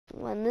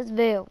when this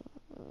video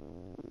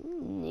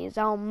is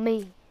on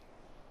me.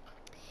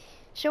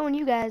 Showing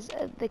you guys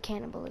the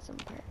cannibalism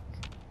perk.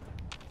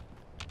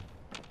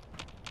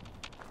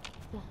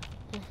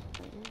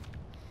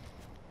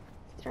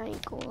 Throwing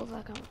ghouls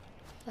I can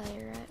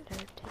fire at or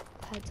take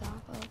the heads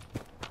off of.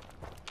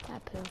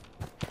 That poo.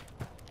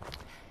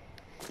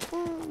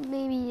 Well,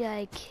 maybe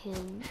I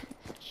can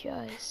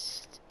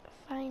just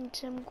find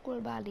some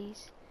ghoul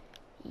bodies.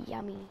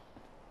 Yummy.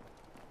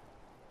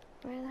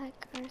 Where the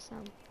heck are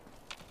some?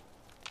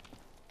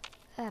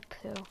 That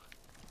poo.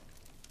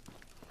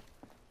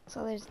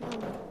 So there's no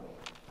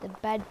the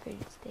Bedford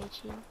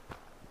station.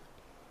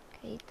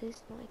 Can I eat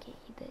this? No, I can't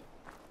eat it.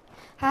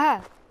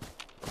 Haha!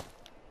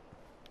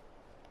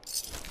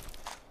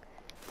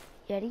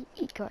 Yeti,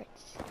 eat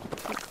cards.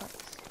 Eat cards.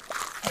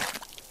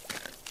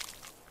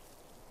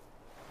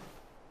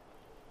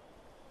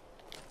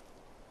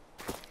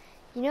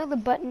 You know the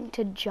button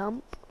to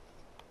jump?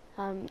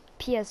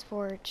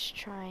 PS4 it's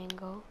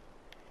triangle.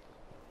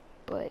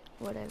 But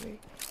whatever.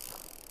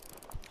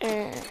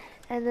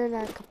 And then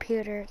on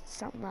computer it's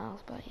something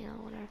else, but you know,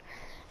 whatever.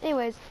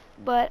 Anyways,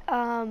 but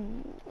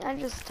I'm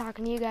just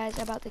talking to you guys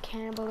about the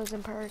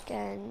cannibalism perk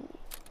and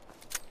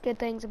good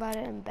things about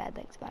it and bad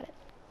things about it.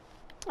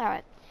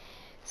 Alright.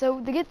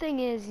 So the good thing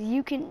is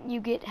you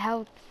get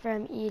health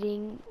from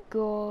eating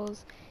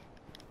ghouls,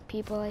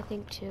 people I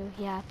think too,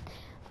 yeah.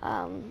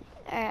 And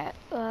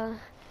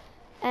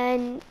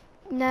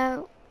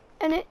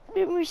it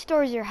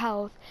restores your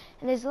health,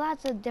 and there's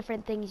lots of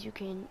different things you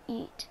can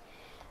eat.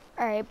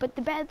 Alright, but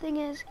the bad thing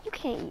is you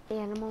can't eat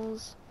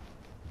animals.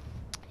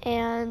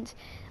 And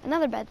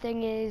another bad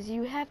thing is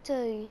you have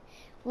to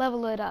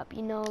level it up,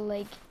 you know,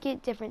 like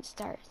get different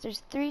stars.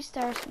 There's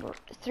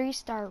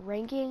 3-star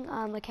ranking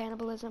on the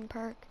cannibalism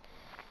perk.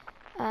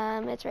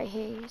 It's right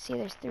here. You see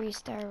there's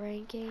 3-star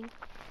ranking.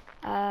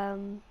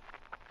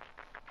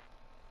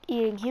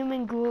 Eating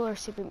human, ghoul, or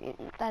super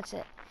mutant. That's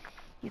it.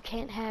 You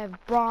can't have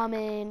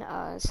Brahmin,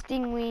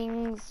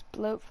 stingwings,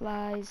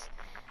 bloatflies,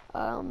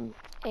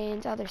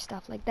 and other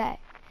stuff like that.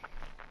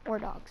 Or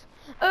dogs.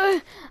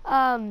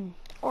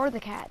 Or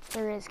the cats.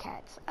 There is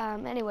cats.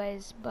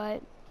 Anyways,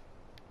 but...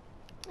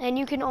 And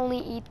you can only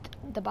eat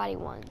the body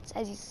once.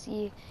 As you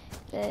see,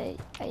 the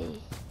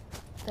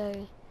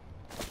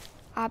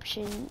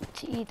option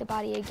to eat the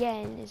body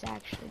again is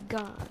actually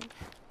gone.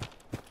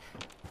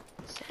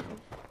 So...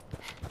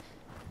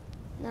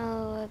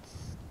 Now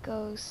let's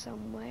go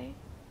somewhere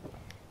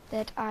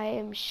that I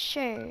am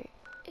sure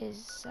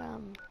is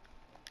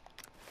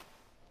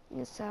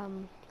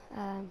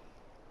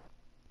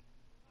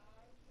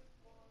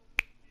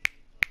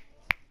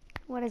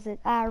what is it?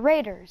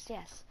 Raiders,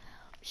 yes.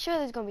 Sure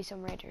there's gonna be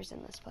some raiders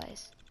in this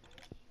place.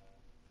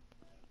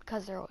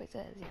 Because there always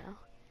is, you know.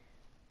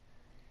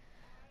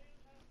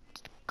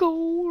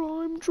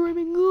 Goal I'm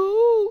dreaming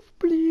of,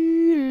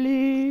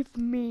 believe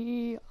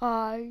me,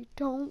 I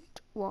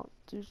don't want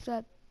to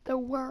set the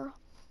world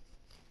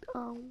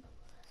on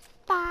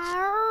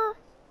fire.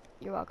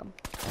 You're welcome.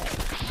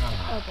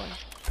 Oh boy.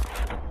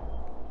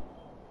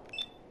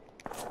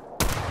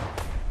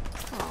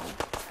 Oh.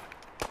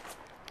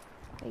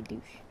 Hey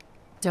douche.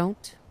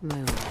 Don't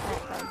move.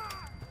 Alright,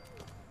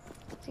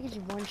 I think it's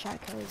just one shot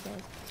kill these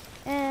guys.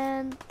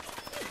 And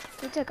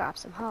we took off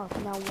some health.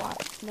 Now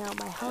what? Now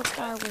my health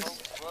bar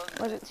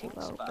wasn't too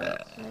low,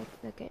 but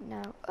look at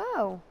now.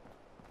 Oh!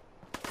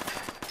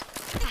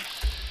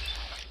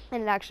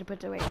 And it actually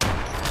puts away.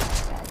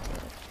 Bad too.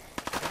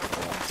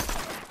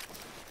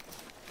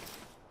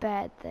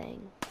 Bad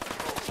thing.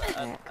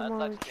 Yeah,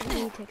 come on,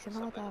 take some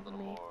health off of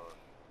me.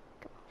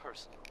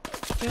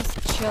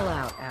 Just chill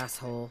out,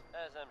 asshole.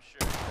 As I'm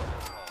sure you know,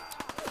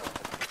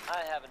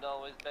 I haven't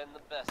always been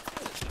the best at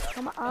this job.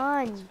 Come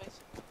on.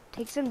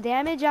 Take some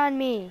damage on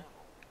me.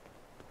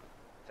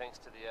 Thanks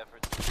to the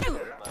efforts of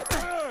my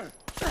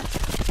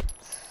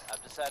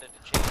I've decided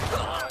to change how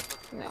I look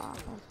at You're things.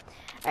 awful.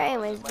 Alright,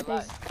 anyways,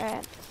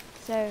 alright.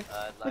 So,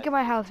 look at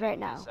my health right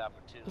now.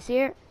 You see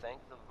it? Thank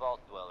the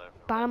vault dweller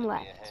for Bottom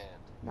lending me a left. hand.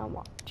 Now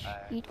watch.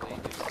 Eat corn.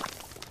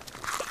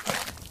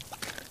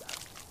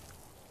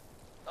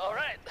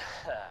 Alright,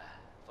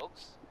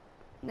 folks.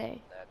 There.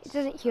 It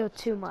doesn't heal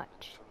too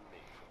much.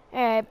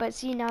 Alright, but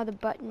see now the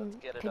button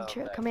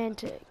command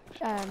to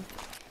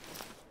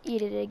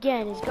eat it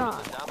again is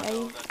gone. Ready?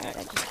 Alright,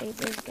 I just ate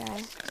this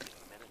guy.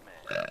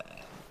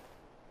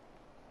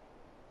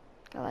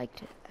 I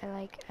liked it. I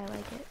like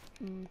it.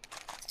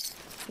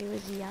 It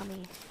was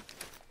yummy.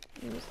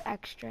 It was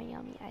extra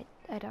yummy.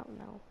 I don't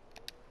know.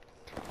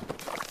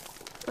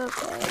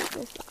 Okay, this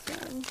looks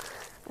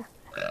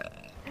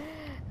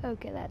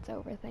okay, that's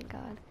over, thank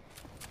God.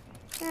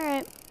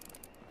 Alright.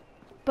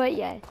 But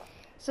yeah.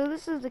 So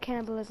this is the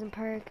cannibalism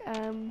perk.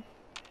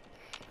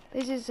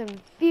 This is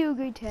some few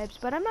good tips,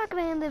 but I'm not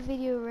gonna end the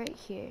video right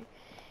here.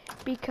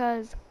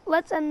 Because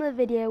let's end the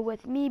video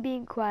with me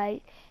being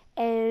quiet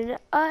and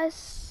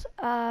us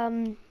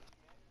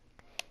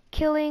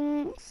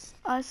killing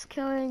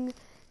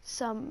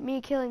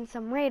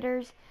some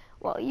raiders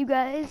while you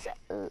guys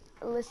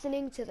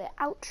listening to the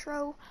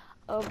outro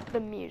of the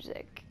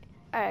music.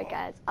 Alright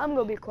guys, I'm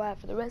gonna be quiet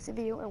for the rest of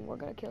you and we're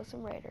gonna kill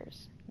some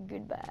raiders.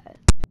 Goodbye.